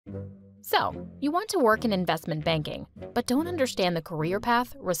So, you want to work in investment banking, but don't understand the career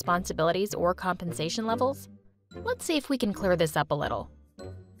path, responsibilities, or compensation levels? Let's see if we can clear this up a little.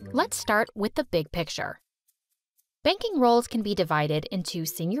 Let's start with the big picture. Banking roles can be divided into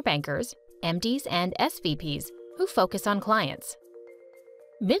senior bankers, MDs, and SVPs who focus on clients.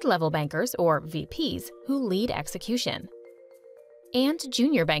 Mid-level bankers, or VPs, who lead execution. And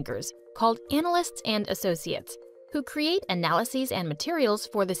junior bankers, called analysts and associates, who create analyses and materials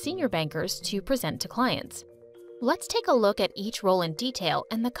for the senior bankers to present to clients. Let's take a look at each role in detail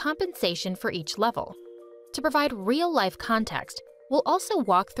and the compensation for each level. To provide real-life context, we'll also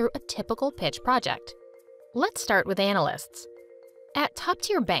walk through a typical pitch project. Let's start with analysts. At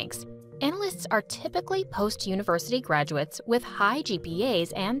top-tier banks, analysts are typically post-university graduates with high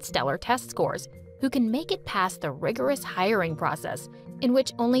GPAs and stellar test scores who can make it past the rigorous hiring process in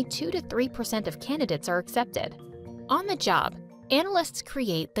which only 2 to 3% of candidates are accepted. On the job, analysts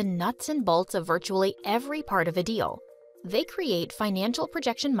create the nuts and bolts of virtually every part of a deal. They create financial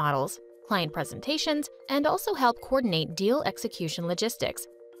projection models, client presentations, and also help coordinate deal execution logistics,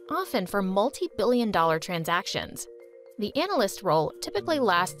 often for multi-billion-dollar transactions. The analyst role typically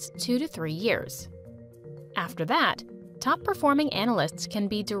lasts 2 to 3 years. After that, top-performing analysts can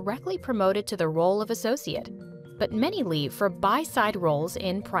be directly promoted to the role of associate, but many leave for buy-side roles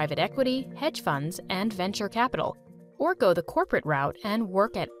in private equity, hedge funds, and venture capital, or go the corporate route and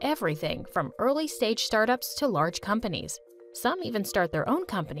work at everything from early-stage startups to large companies. Some even start their own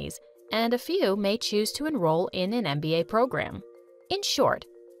companies, and a few may choose to enroll in an MBA program. In short,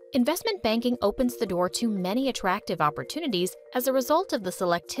 investment banking opens the door to many attractive opportunities as a result of the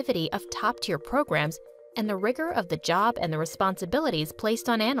selectivity of top-tier programs and the rigor of the job and the responsibilities placed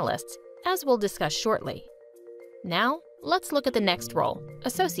on analysts, as we'll discuss shortly. Now, let's look at the next role,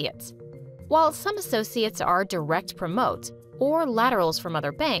 associates. While some associates are direct promotes or laterals from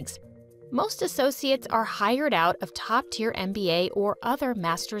other banks, most associates are hired out of top-tier MBA or other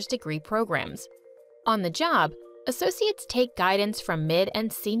master's degree programs. On the job, associates take guidance from mid-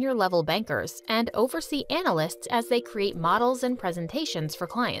 and senior-level bankers and oversee analysts as they create models and presentations for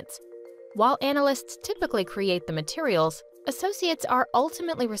clients. While analysts typically create the materials, associates are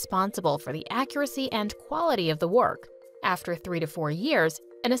ultimately responsible for the accuracy and quality of the work. After 3 to 4 years,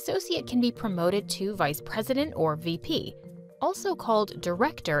 an associate can be promoted to vice president or VP, also called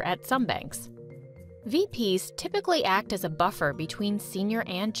director at some banks. VPs typically act as a buffer between senior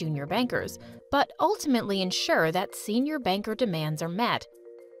and junior bankers, but ultimately ensure that senior banker demands are met.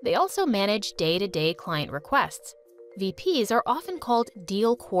 They also manage day-to-day client requests. VPs are often called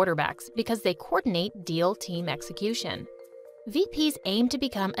deal quarterbacks because they coordinate deal team execution. VPs aim to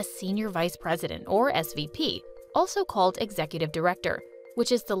become a senior vice president or SVP, also called executive director,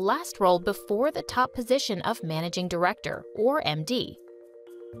 which is the last role before the top position of managing director or MD.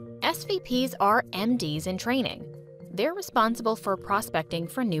 SVPs are MDs in training. They're responsible for prospecting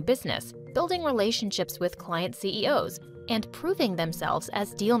for new business, building relationships with client CEOs, and proving themselves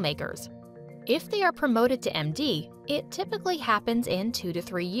as deal makers. If they are promoted to MD, it typically happens in 2 to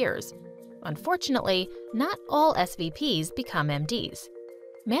 3 years. Unfortunately, not all SVPs become MDs.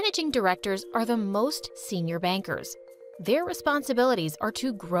 Managing directors are the most senior bankers. Their responsibilities are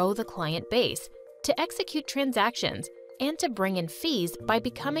to grow the client base, to execute transactions, and to bring in fees by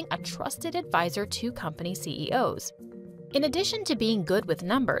becoming a trusted advisor to company CEOs. In addition to being good with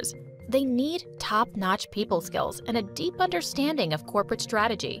numbers, they need top-notch people skills and a deep understanding of corporate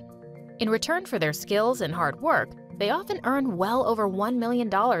strategy. In return for their skills and hard work, they often earn well over $1 million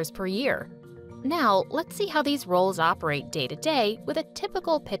per year. Now, let's see how these roles operate day-to-day with a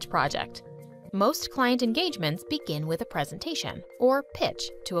typical pitch project. Most client engagements begin with a presentation, or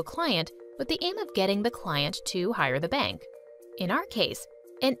pitch, to a client with the aim of getting the client to hire the bank. In our case,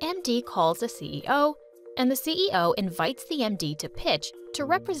 an MD calls a CEO, and the CEO invites the MD to pitch to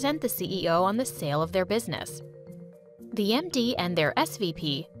represent the CEO on the sale of their business. The MD and their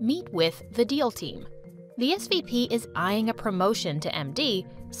SVP meet with the deal team. The SVP is eyeing a promotion to MD,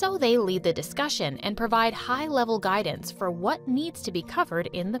 so they lead the discussion and provide high-level guidance for what needs to be covered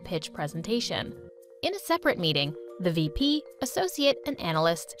in the pitch presentation. In a separate meeting, the VP, associate, and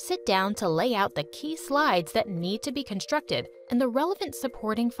analyst sit down to lay out the key slides that need to be constructed and the relevant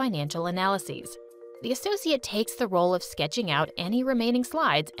supporting financial analyses. The associate takes the role of sketching out any remaining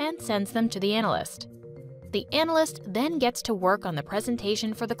slides and sends them to the analyst. The analyst then gets to work on the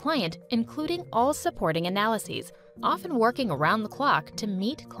presentation for the client, including all supporting analyses, often working around the clock to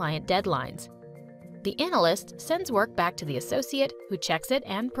meet client deadlines. The analyst sends work back to the associate, who checks it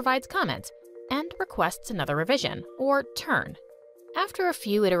and provides comments, and requests another revision, or turn. After a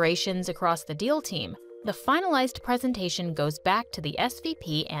few iterations across the deal team, The finalized presentation goes back to the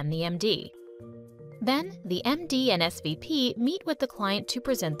SVP and the MD. Then, the MD and SVP meet with the client to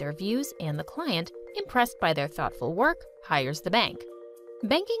present their views, and the client, impressed by their thoughtful work, hires the bank.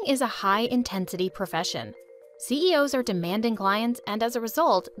 Banking is a high-intensity profession. CEOs are demanding clients, and as a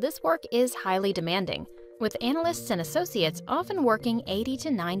result, this work is highly demanding, with analysts and associates often working 80 to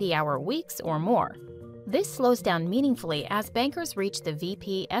 90-hour weeks or more. This slows down meaningfully as bankers reach the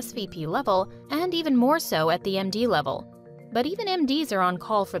VP, SVP level, and even more so at the MD level. But even MDs are on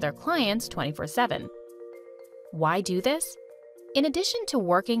call for their clients 24/7. Why do this? In addition to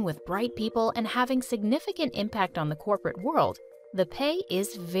working with bright people and having significant impact on the corporate world, the pay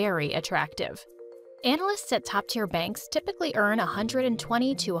is very attractive. Analysts at top-tier banks typically earn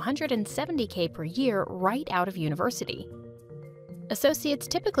 $120,000 to $170,000 per year right out of university. Associates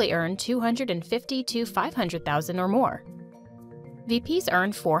typically earn $250,000 to $500,000 or more. VPs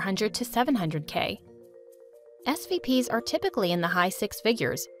earn $400,000 to $700,000. SVPs are typically in the high six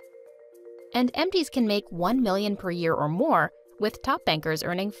figures. And MDs can make $1 million per year or more, with top bankers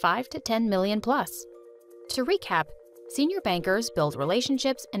earning $5 to $10 million plus. To recap, senior bankers build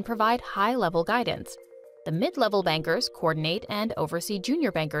relationships and provide high-level guidance. The mid-level bankers coordinate and oversee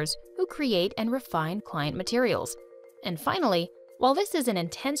junior bankers who create and refine client materials. And finally, while this is an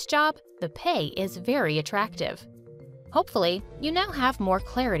intense job, the pay is very attractive. Hopefully, you now have more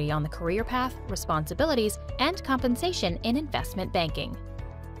clarity on the career path, responsibilities, and compensation in investment banking.